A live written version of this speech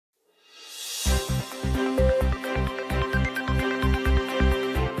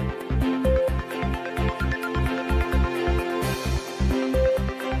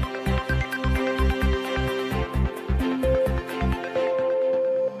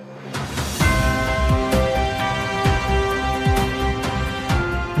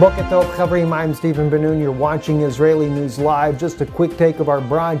Boker Tov, Chavrim, I'm Stephen Ben-Nun. You're watching Israeli News Live. Just a quick take of our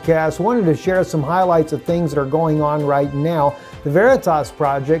broadcast. Wanted to share some highlights of things that are going on right now. The Veritas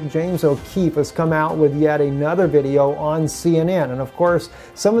Project, James O'Keefe, has come out with yet another video on CNN. And of course,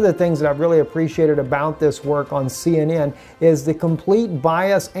 some of the things that I've really appreciated about this work on CNN is the complete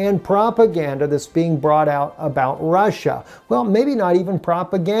bias and propaganda that's being brought out about Russia. Well, maybe not even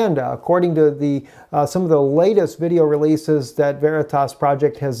propaganda. According to the some of the latest video releases that Veritas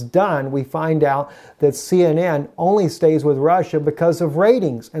Project has done, we find out that CNN only stays with Russia because of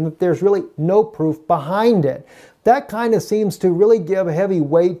ratings and that there's really no proof behind it. That kind of seems to really give heavy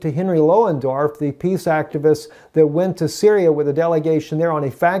weight to Henry Lohendorf, the peace activist that went to Syria with a delegation there on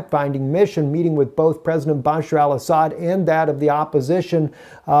a fact-finding mission, meeting with both President Bashar al-Assad and that of the opposition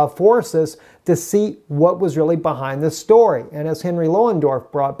forces to see what was really behind the story. And as Henry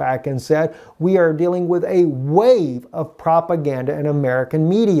Lohendorf brought back and said, we are dealing with a wave of propaganda in American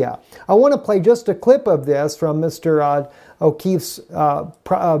media. I want to play just a clip of this from Mr. O'Keefe's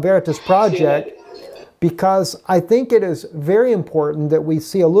Veritas Project, because I think it is very important that we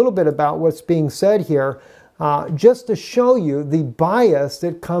see a little bit about what's being said here, just to show you the bias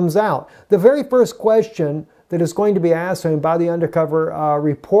that comes out. The very first question that is going to be asked by the undercover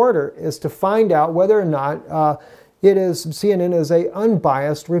reporter is to find out whether or not CNN is a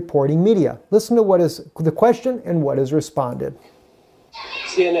unbiased reporting media. Listen to what is the question and what is responded.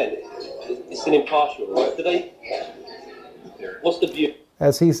 CNN, it's an impartial, right? What's the view?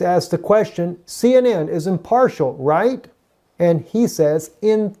 As he's asked the question, CNN is impartial, right? And he says,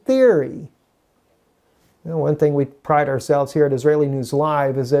 in theory. You know, one thing we pride ourselves here at Israeli News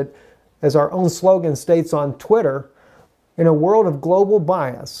Live is that, as our own slogan states on Twitter, in a world of global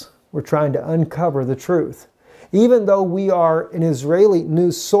bias, we're trying to uncover the truth. Even though we are an Israeli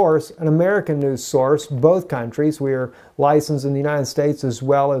news source, an American news source, both countries, we are licensed in the United States as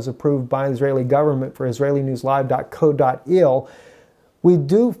well as approved by the Israeli government for israelinewslive.co.il, we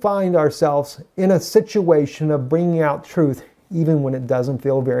do find ourselves in a situation of bringing out truth even when it doesn't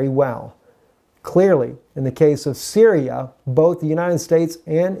feel very well. Clearly, in the case of Syria, both the United States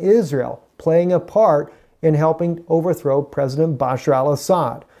and Israel playing a part in helping overthrow President Bashar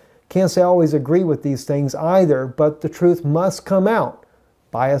al-Assad. Can't say I always agree with these things either, but the truth must come out,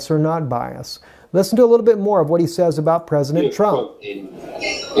 bias or not bias. Listen to a little bit more of what he says about President Trump. In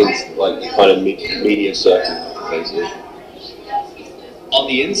like kind of media circles. On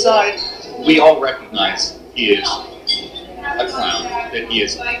the inside, we all recognize he is a clown, that he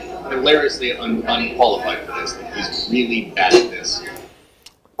is hilariously unqualified for this, that he's really bad at this.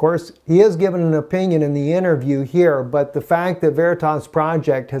 Of course, he has given an opinion in the interview here, but the fact that Veritas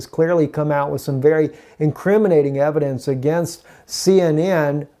Project has clearly come out with some very incriminating evidence against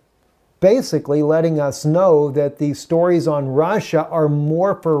CNN, basically letting us know that the stories on Russia are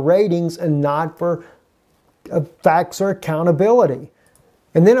more for ratings and not for facts or accountability.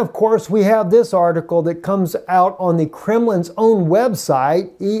 And then, of course, we have this article that comes out on the Kremlin's own website,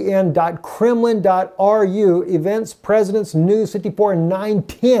 en.kremlin.ru. Events President's News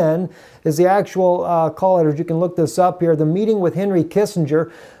 54-910 is the actual call letters. You can look this up here. The meeting with Henry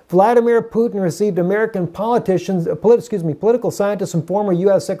Kissinger. Vladimir Putin received American political scientist and former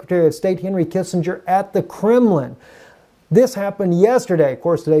U.S. Secretary of State Henry Kissinger at the Kremlin. This happened yesterday, of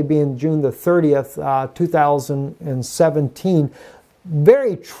course, today being June the 30th, 2017.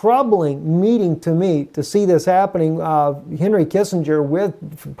 Very troubling meeting to me to see this happening, Henry Kissinger with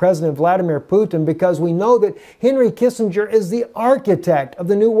President Vladimir Putin, because we know that Henry Kissinger is the architect of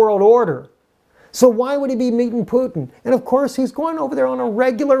the New World Order. So why would he be meeting Putin? And of course, he's going over there on a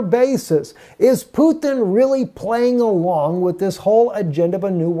regular basis. Is Putin really playing along with this whole agenda of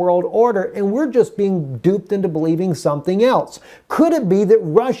a new world order, and we're just being duped into believing something else? Could it be that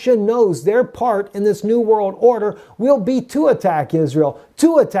Russia knows their part in this new world order will be to attack Israel,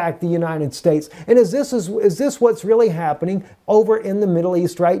 to attack the United States? And is this what's really happening over in the Middle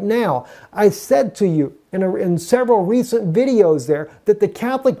East right now? I said to you in several recent videos there that the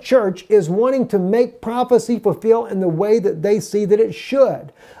Catholic Church is wanting to make prophecy fulfill in the way that they see that it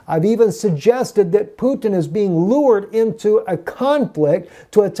should. I've even suggested that Putin is being lured into a conflict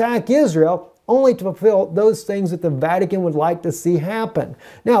to attack Israel, only to fulfill those things that the Vatican would like to see happen.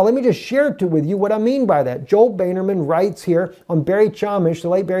 Now, let me just share with you what I mean by that. Joel Boehnerman writes here on Barry Chamish, the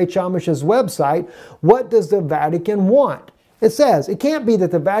late Barry Chamish's website, what does the Vatican want? It says, it can't be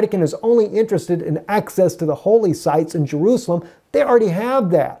that the Vatican is only interested in access to the holy sites in Jerusalem. They already have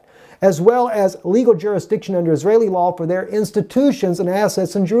that. as well as legal jurisdiction under Israeli law for their institutions and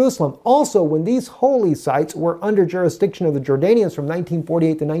assets in Jerusalem. Also, when these holy sites were under jurisdiction of the Jordanians from 1948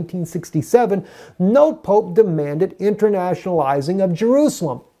 to 1967, no pope demanded internationalizing of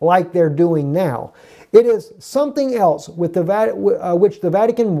Jerusalem like they're doing now. It is something else with which the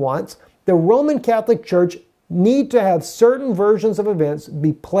Vatican wants. The Roman Catholic Church need to have certain versions of events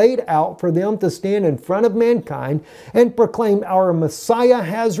be played out for them to stand in front of mankind and proclaim our Messiah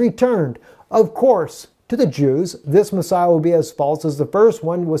has returned. Of course, to the Jews, this Messiah will be as false as the first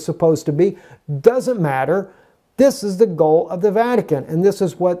one was supposed to be. Doesn't matter. This is the goal of the Vatican, and this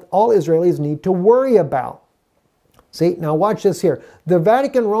is what all Israelis need to worry about. See, now watch this here. The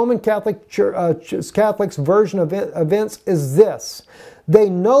Vatican Roman Catholic Catholic's version of events is this. They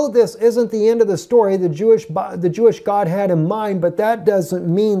know this isn't the end of the story the Jewish God had in mind, but that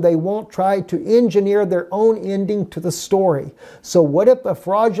doesn't mean they won't try to engineer their own ending to the story. So what if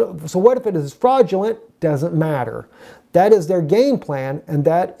it is fraudulent? Doesn't matter. That is their game plan, and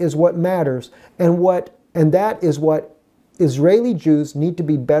that is what matters. And that is what Israeli Jews need to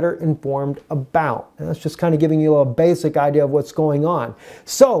be better informed about. And that's just kind of giving you a basic idea of what's going on.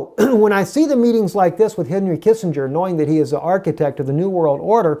 So when I see the meetings like this with Henry Kissinger, knowing that he is the architect of the New World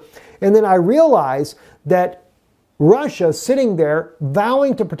Order, and then I realize that Russia sitting there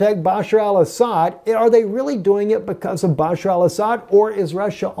vowing to protect Bashar al-Assad, are they really doing it because of Bashar al-Assad, or is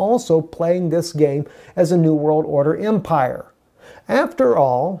Russia also playing this game as a New World Order empire? After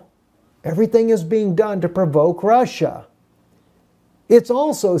all, everything is being done to provoke Russia. It's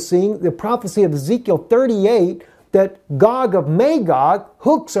also seeing the prophecy of Ezekiel 38 that Gog of Magog,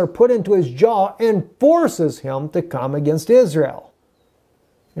 hooks are put into his jaw and forces him to come against Israel.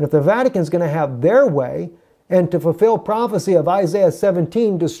 And if the Vatican is going to have their way, and to fulfill prophecy of Isaiah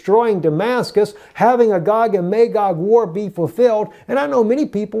 17, destroying Damascus, having a Gog and Magog war be fulfilled, and I know many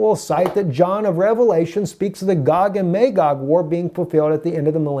people will cite that John of Revelation speaks of the Gog and Magog war being fulfilled at the end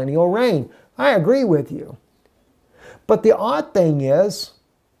of the millennial reign. I agree with you. But the odd thing is,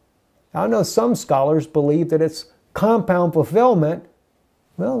 I know some scholars believe that it's compound fulfillment.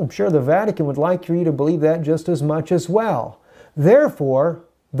 Well, I'm sure the Vatican would like you to believe that just as much as well. Therefore,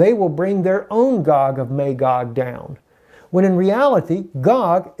 they will bring their own Gog of Magog down, when in reality,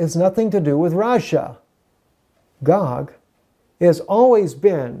 Gog is nothing to do with Russia. Gog has always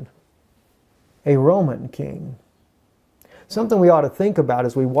been a Roman king. Something we ought to think about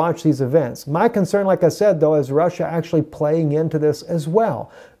as we watch these events. My concern, like I said, though, is Russia actually playing into this as well.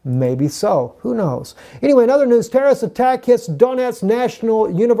 Maybe so. Who knows? Anyway, in other news, terrorist attack hits Donetsk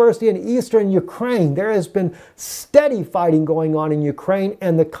National University in eastern Ukraine. There has been steady fighting going on in Ukraine,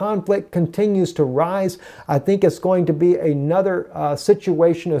 and the conflict continues to rise. I think it's going to be another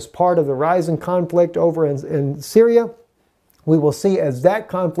situation as part of the rising conflict over in Syria. We will see as that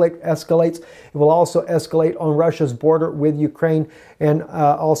conflict escalates. It will also escalate on Russia's border with Ukraine and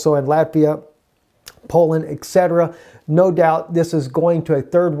also in Latvia, Poland, etc. No doubt this is going to a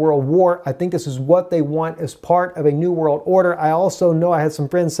third world war. I think this is what they want as part of a new world order. I also know I had some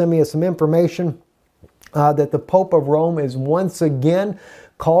friends send me some information that the Pope of Rome is once again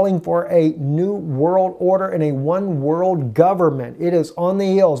calling for a new world order and a one world government. It is on the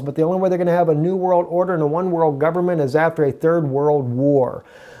heels, but the only way they're going to have a new world order and a one world government is after a third world war.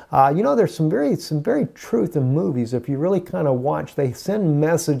 You know, there's some very truth in movies. If you really kind of watch, they send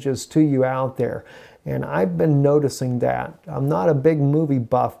messages to you out there. And I've been noticing that. I'm not a big movie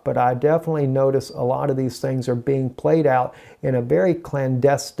buff, but I definitely notice a lot of these things are being played out in a very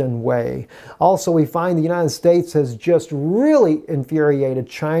clandestine way. Also, we find the United States has just really infuriated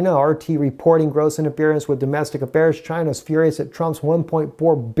China. RT reporting gross interference with domestic affairs. China's furious at Trump's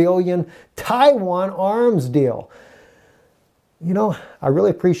 $1.4 billion Taiwan arms deal. You know, I really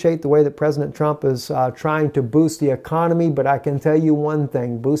appreciate the way that President Trump is trying to boost the economy, but I can tell you one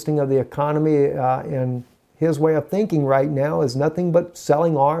thing, boosting of the economy in his way of thinking right now is nothing but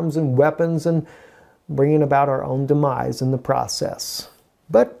selling arms and weapons and bringing about our own demise in the process.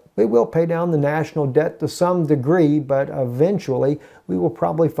 But we will pay down the national debt to some degree, but eventually we will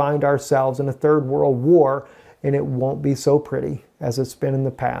probably find ourselves in a third world war, and it won't be so pretty as it's been in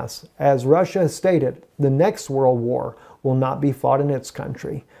the past. As Russia has stated, the next world war will not be fought in its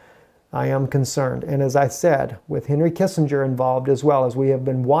country. I am concerned. And as I said, with Henry Kissinger involved as well, as we have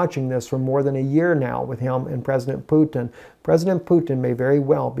been watching this for more than a year now with him and President Putin may very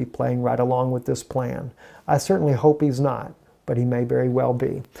well be playing right along with this plan. I certainly hope he's not, but he may very well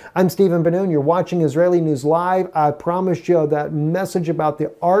be. I'm Stephen Ben-Nun. You're watching Israeli News Live. I promised you that message about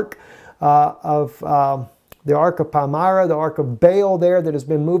the Ark of the Ark of Palmyra, the Ark of Baal there that has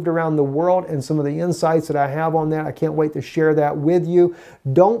been moved around the world, and some of the insights that I have on that. I can't wait to share that with you.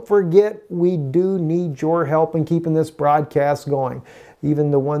 Don't forget, we do need your help in keeping this broadcast going.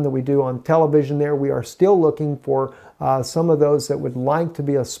 Even the one that we do on television there, we are still looking for some of those that would like to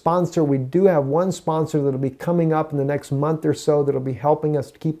be a sponsor. We do have one sponsor that will be coming up in the next month or so that will be helping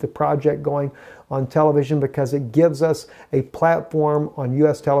us to keep the project going on television, because it gives us a platform on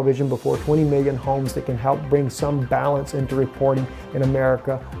U.S. television before 20 million homes that can help bring some balance into reporting in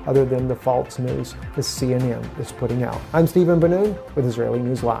America other than the false news that CNN is putting out. I'm Stephen Benoon with Israeli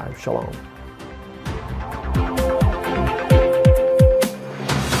News Live. Shalom.